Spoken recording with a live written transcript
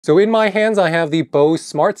So in my hands, I have the BOSE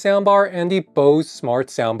Smart Soundbar and the BOSE Smart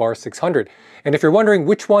Soundbar 600. And if you're wondering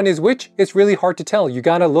which one is which, it's really hard to tell. You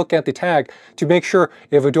gotta look at the tag to make sure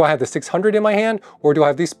do I have the 600 in my hand or do I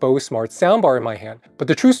have this BOSE Smart Soundbar in my hand. But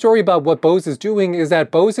the true story about what BOSE is doing is that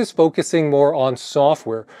BOSE is focusing more on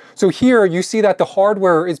software. So here you see that the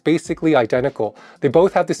hardware is basically identical. They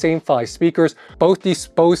both have the same 5 speakers. Both the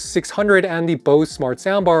BOSE 600 and the BOSE Smart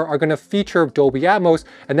Soundbar are gonna feature Dolby Atmos,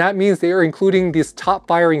 and that means they are including these top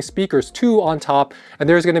firing speakers, 2 on top, and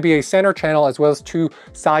there's going to be a center channel as well as 2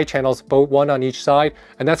 side channels, both 1 on each side,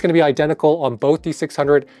 and that's going to be identical on both the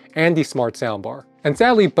 600 and the Smart Soundbar. And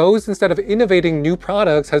sadly, BOSE, instead of innovating new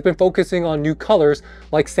products, has been focusing on new colors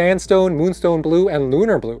like sandstone, moonstone blue, and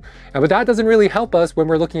lunar blue. But that doesn't really help us when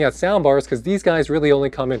we're looking at soundbars, because these guys really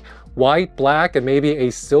only come in white, black, and maybe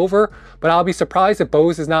a silver. But I'll be surprised if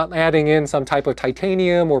BOSE is not adding in some type of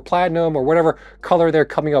titanium or platinum or whatever color they're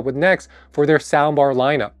coming up with next for their soundbar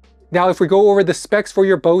lineup. Now, if we go over the specs for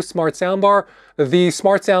your BOSE Smart Soundbar, the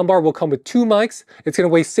Smart Soundbar will come with 2 mics. It's going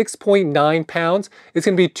to weigh 6.9 pounds. It's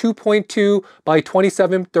going to be 2.2 by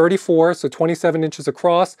 27.34, so 27 inches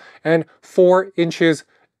across, and 4 inches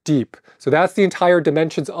deep. So that's the entire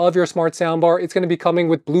dimensions of your Smart Soundbar. It's going to be coming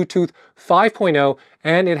with Bluetooth 5.0,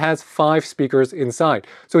 and it has 5 speakers inside.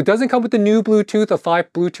 So it doesn't come with the new Bluetooth of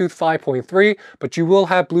Bluetooth 5.3, but you will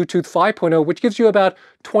have Bluetooth 5.0, which gives you about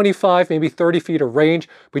 25, maybe 30 feet of range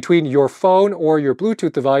between your phone or your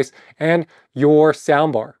Bluetooth device and your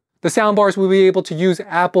soundbar. The soundbars will be able to use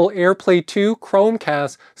Apple AirPlay 2,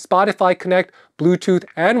 Chromecast, Spotify Connect, Bluetooth,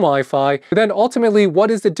 and Wi-Fi. But then ultimately, what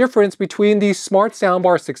is the difference between the Smart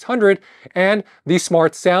Soundbar 600 and the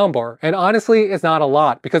Smart Soundbar? And honestly, it's not a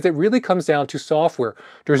lot, because it really comes down to software.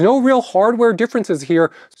 There's no real hardware differences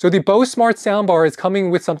here. So the BOSE Smart Soundbar is coming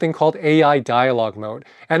with something called AI dialogue mode.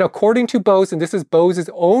 And according to BOSE, and this is BOSE's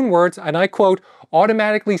own words, and I quote,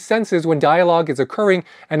 automatically senses when dialogue is occurring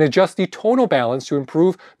and adjusts the tonal balance to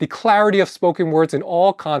improve the clarity of spoken words in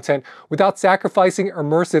all content without sacrificing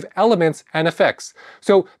immersive elements and effects.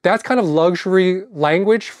 So that's kind of luxury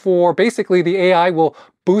language for basically the AI will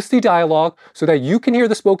boost the dialogue so that you can hear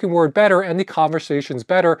the spoken word better and the conversations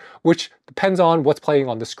better, which depends on what's playing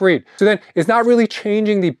on the screen. So then it's not really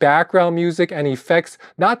changing the background music and effects,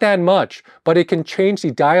 not that much, but it can change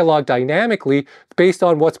the dialogue dynamically based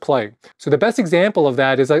on what's playing. So the best example of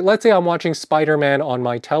that is, like, let's say I'm watching Spider-Man on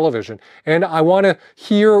my television and I want to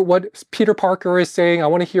hear what Peter Parker is saying, I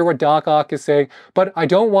want to hear what Doc Ock is saying, but I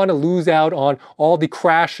don't want to lose out on all the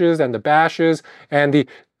crashes and the bashes and the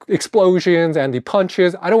explosions and the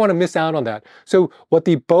punches. I don't want to miss out on that. So what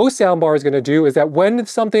the BOSE soundbar is going to do is that when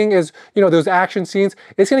something is, those action scenes,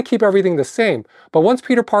 it's going to keep everything the same. But once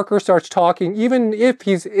Peter Parker starts talking, even if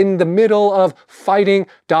he's in the middle of fighting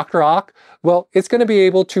Dr. Ock, well, it's going to be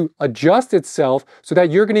able to adjust itself so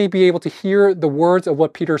that you're going to be able to hear the words of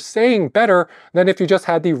what Peter's saying better than if you just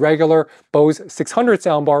had the regular BOSE 600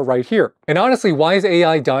 soundbar right here. And honestly, why is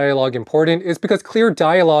AI dialogue important? Is because clear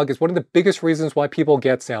dialogue is one of the biggest reasons why people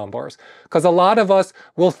get soundbars. Because a lot of us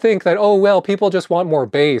will think that, oh, well, people just want more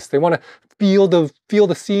bass. They want to feel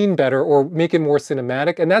the scene better or make it more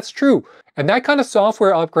cinematic, and that's true. And that kind of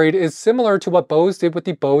software upgrade is similar to what BOSE did with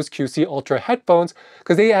the BOSE QC Ultra headphones,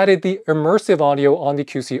 because they added the immersive audio on the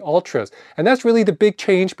QC Ultras. And that's really the big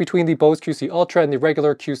change between the BOSE QC Ultra and the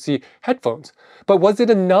regular QC headphones. But was it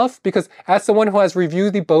enough? Because as someone who has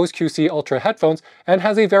reviewed the BOSE QC Ultra headphones and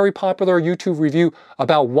has a very popular YouTube review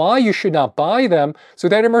about why you should not buy them, so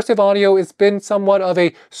that immersive audio has been somewhat of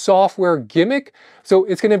a software gimmick. So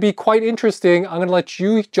it's going to be quite interesting. I'm going to let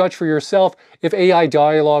you judge for yourself if AI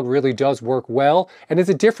dialogue really does work well, and is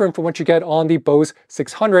it different from what you get on the BOSE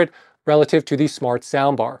 600 relative to the Smart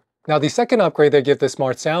Soundbar. Now, the second upgrade they give the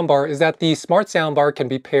Smart Soundbar is that the Smart Soundbar can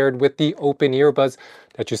be paired with the open earbuds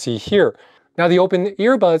that you see here. Now, the open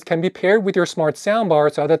earbuds can be paired with your Smart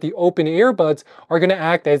Soundbar so that the open earbuds are going to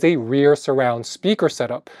act as a rear surround speaker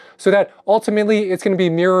setup. So that ultimately it's going to be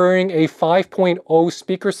mirroring a 5.0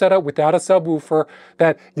 speaker setup without a subwoofer,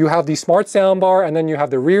 that you have the Smart Soundbar and then you have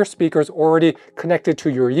the rear speakers already connected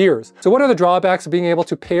to your ears. So what are the drawbacks of being able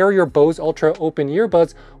to pair your Bose Ultra Open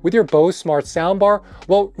earbuds with your Bose Smart Soundbar?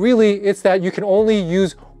 Well, really, it's that you can only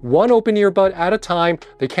use one open earbud at a time.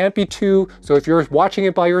 They can't be 2. So if you're watching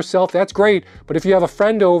it by yourself, that's great. But if you have a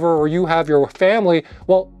friend over or you have your family,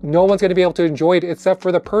 well, no one's going to be able to enjoy it except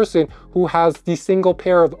for the person who has the single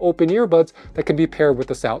pair of open earbuds that can be paired with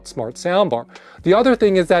the Smart Soundbar. The other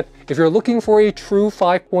thing is that if you're looking for a true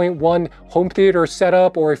 5.1 home theater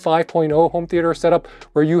setup or a 5.0 home theater setup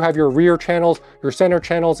where you have your rear channels, your center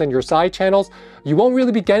channels, and your side channels, you won't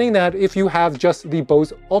really be getting that if you have just the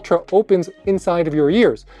Bose Ultra Opens inside of your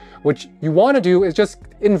ears. What you want to do is just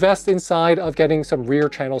invest inside of getting some rear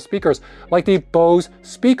channel speakers, like the Bose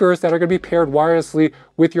speakers that are going to be paired wirelessly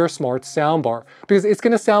with your smart soundbar, because it's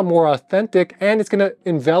going to sound more authentic and it's going to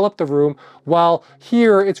envelop the room, while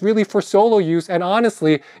here it's really for solo use. And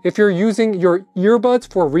honestly, if you're using your earbuds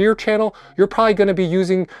for rear channel, you're probably going to be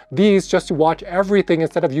using these just to watch everything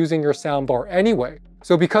instead of using your soundbar anyway.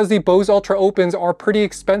 So because the Bose Ultra Opens are pretty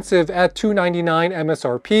expensive at $299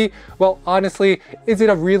 MSRP, well, honestly, is it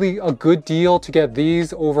really a good deal to get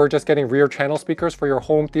these over just getting rear channel speakers for your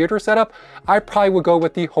home theater setup? I probably would go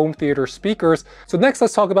with the home theater speakers. So next,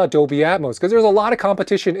 let's talk about Dolby Atmos, because there's a lot of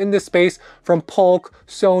competition in this space from Polk,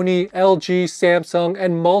 Sony, LG, Samsung,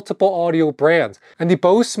 and multiple audio brands. And the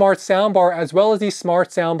Bose Smart Soundbar, as well as the Smart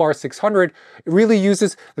Soundbar 600, really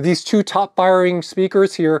uses these two top firing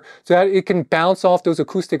speakers here so that it can bounce off those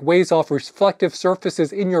acoustic waves off reflective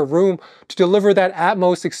surfaces in your room to deliver that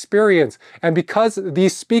Atmos experience. And because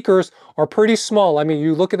these speakers are pretty small, I mean,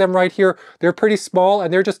 you look at them right here, they're pretty small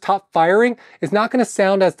and they're just top firing, it's not going to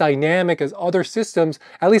sound as dynamic as other systems,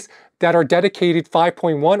 at least that are dedicated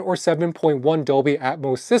 5.1 or 7.1 Dolby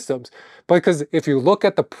Atmos systems. Because if you look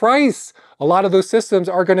at the price, a lot of those systems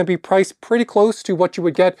are going to be priced pretty close to what you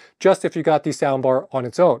would get just if you got the soundbar on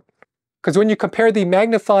its own. Because when you compare the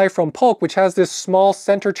Magnify from Polk, which has this small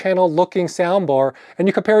center channel looking soundbar, and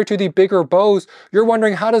you compare it to the bigger Bose, you're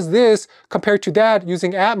wondering, how does this compare to that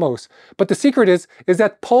using Atmos? But the secret is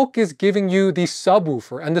that Polk is giving you the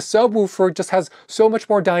subwoofer, and the subwoofer just has so much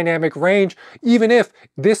more dynamic range, even if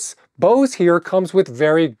this Bose here comes with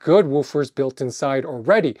very good woofers built inside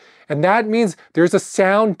already. And that means there's a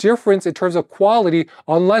sound difference in terms of quality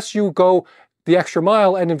unless you go the extra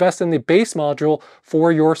mile and invest in the bass module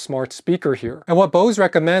for your smart speaker here. And what Bose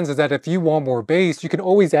recommends is that if you want more bass, you can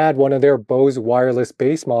always add one of their Bose wireless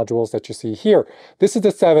bass modules that you see here. This is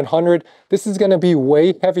the 700. This is going to be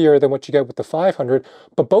way heavier than what you get with the 500,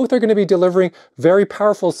 but both are going to be delivering very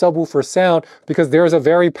powerful subwoofer sound because there's a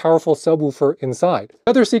very powerful subwoofer inside.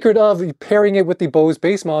 Another secret of pairing it with the Bose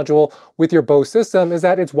bass module with your Bose system is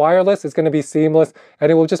that it's wireless, it's going to be seamless,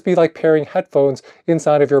 and it will just be like pairing headphones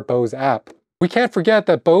inside of your Bose app. We can't forget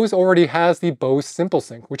that Bose already has the Bose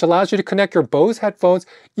SimpleSync, which allows you to connect your Bose headphones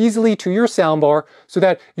easily to your soundbar so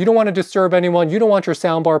that you don't want to disturb anyone, you don't want your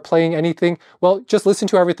soundbar playing anything. Well, just listen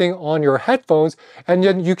to everything on your headphones, and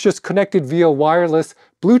then you just connect it via wireless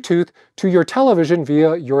Bluetooth to your television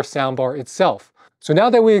via your soundbar itself. So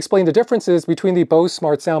now that we explained the differences between the Bose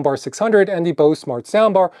Smart Soundbar 600 and the Bose Smart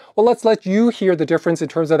Soundbar, well, let's let you hear the difference in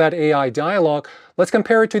terms of that AI dialogue. Let's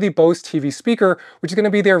compare it to the Bose TV speaker, which is going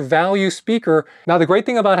to be their value speaker. Now, the great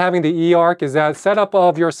thing about having the eARC is that setup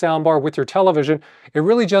of your soundbar with your television, it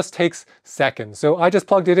really just takes seconds. So I just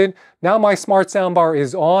plugged it in. Now my smart soundbar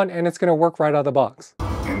is on and it's going to work right out of the box.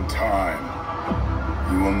 In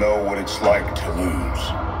time, you will know what it's like to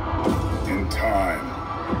lose. In time,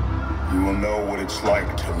 you will know what it's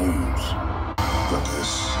like to lose. But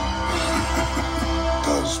this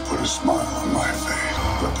does put a smile on my face.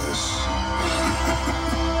 But this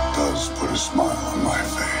does put a smile on my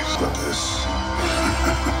face. But this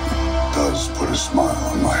does put a smile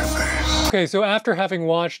on my face. Okay, so after having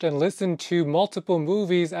watched and listened to multiple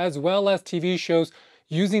movies as well as TV shows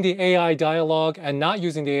using the AI dialogue and not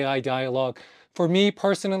using the AI dialogue, for me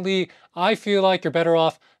personally, I feel like you're better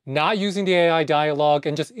off not using the AI dialogue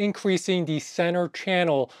and just increasing the center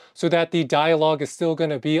channel so that the dialogue is still going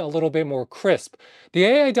to be a little bit more crisp. The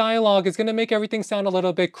AI dialogue is going to make everything sound a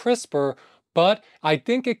little bit crisper, but I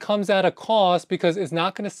think it comes at a cost because it's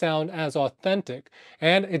not going to sound as authentic.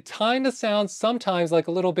 And it kind of sounds sometimes like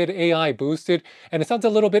a little bit AI boosted, and it sounds a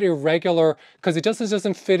little bit irregular because it just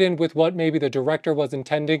doesn't fit in with what maybe the director was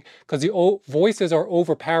intending, because the voices are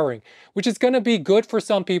overpowering, which is going to be good for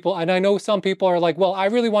some people. And I know some people are like, well, I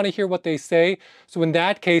really want to hear what they say. So in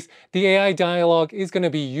that case, the AI dialogue is going to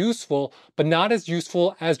be useful, but not as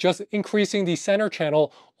useful as just increasing the center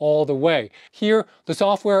channel all the way. Here, the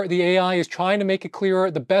software, the AI is trying to make it clearer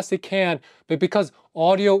the best it can, but because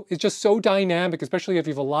audio is just so dynamic, especially if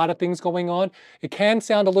you have a lot of things going on, it can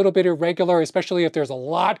sound a little bit irregular, especially if there's a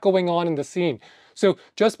lot going on in the scene. So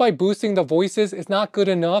just by boosting the voices, it's not good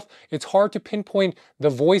enough. It's hard to pinpoint the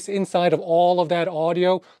voice inside of all of that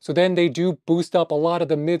audio. So then they do boost up a lot of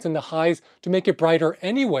the mids and the highs to make it brighter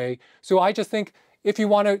anyway. So I just think if you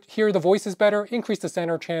want to hear the voices better, increase the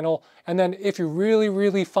center channel. And then if you really,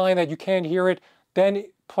 really find that you can't hear it, then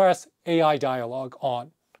press AI dialogue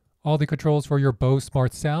on. All the controls for your Bose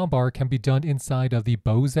Smart Soundbar can be done inside of the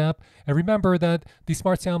Bose app. And remember that the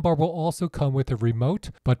Smart Soundbar will also come with a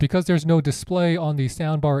remote, but because there's no display on the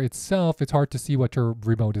soundbar itself, it's hard to see what your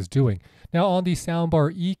remote is doing. Now on the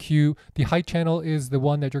soundbar EQ, the height channel is the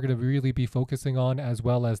one that you're going to really be focusing on, as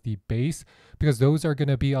well as the bass, because those are going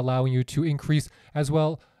to be allowing you to increase as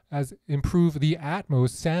well as improve the Atmos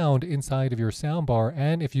sound inside of your soundbar.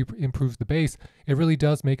 And if you improve the bass, it really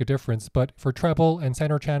does make a difference. But for treble and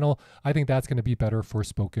center channel, I think that's going to be better for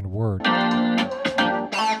spoken word.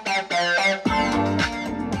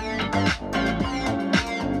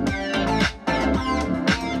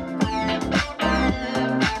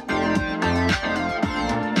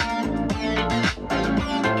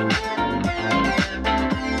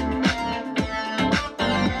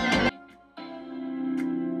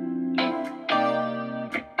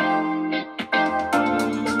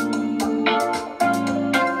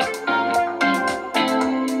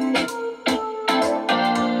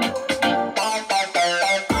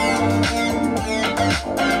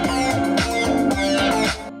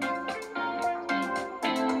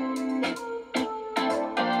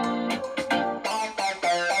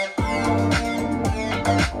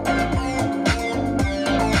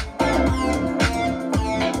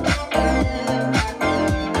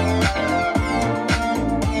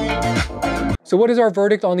 So what is our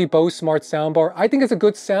verdict on the Bose Smart Soundbar? I think it's a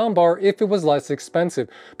good soundbar if it was less expensive,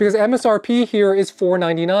 because MSRP here is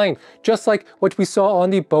 $499, just like what we saw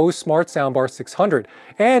on the Bose Smart Soundbar 600.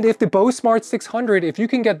 And if the Bose Smart 600, if you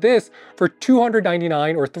can get this for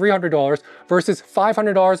 $299 or $300 versus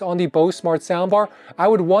 $500 on the Bose Smart Soundbar, I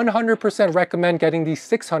would 100% recommend getting the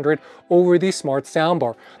 600 over the Smart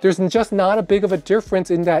Soundbar. There's just not a big of a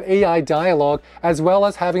difference in that AI dialogue, as well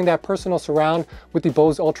as having that personal surround with the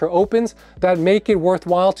Bose Ultra Opens that make it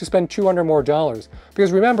worthwhile to spend $200 more.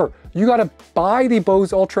 Because remember, you got to buy the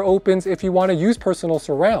Bose Ultra Opens if you want to use personal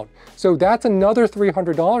surround. So that's another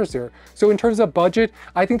 $300 there. So in terms of budget,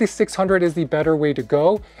 I think the 600 is the better way to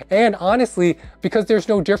go. And honestly, because there's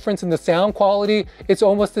no difference in the sound quality, it's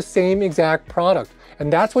almost the same exact product.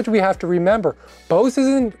 And that's what we have to remember. Bose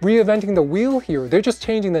isn't reinventing the wheel here. They're just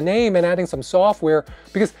changing the name and adding some software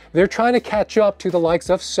because they're trying to catch up to the likes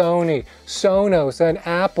of Sony, Sonos, and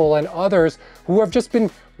Apple and others who have just been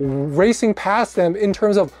racing past them in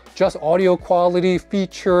terms of just audio quality,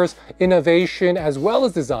 features, innovation, as well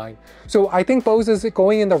as design. So I think Bose is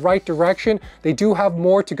going in the right direction. They do have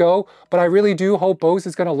more to go, but I really do hope Bose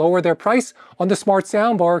is going to lower their price on the Smart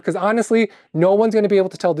Soundbar, because honestly, no one's going to be able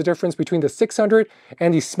to tell the difference between the 600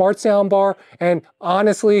 and the Smart Soundbar. And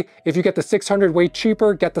honestly, if you get the 600 way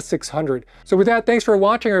cheaper, get the 600. So with that, thanks for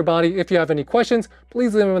watching, everybody. If you have any questions,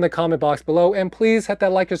 please leave them in the comment box below, and please hit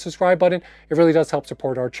that like and subscribe button. It really does help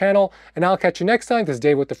support our channel. And I'll catch you next time. This is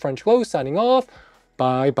Dave with the French Glow signing off.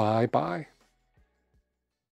 Bye, bye, bye.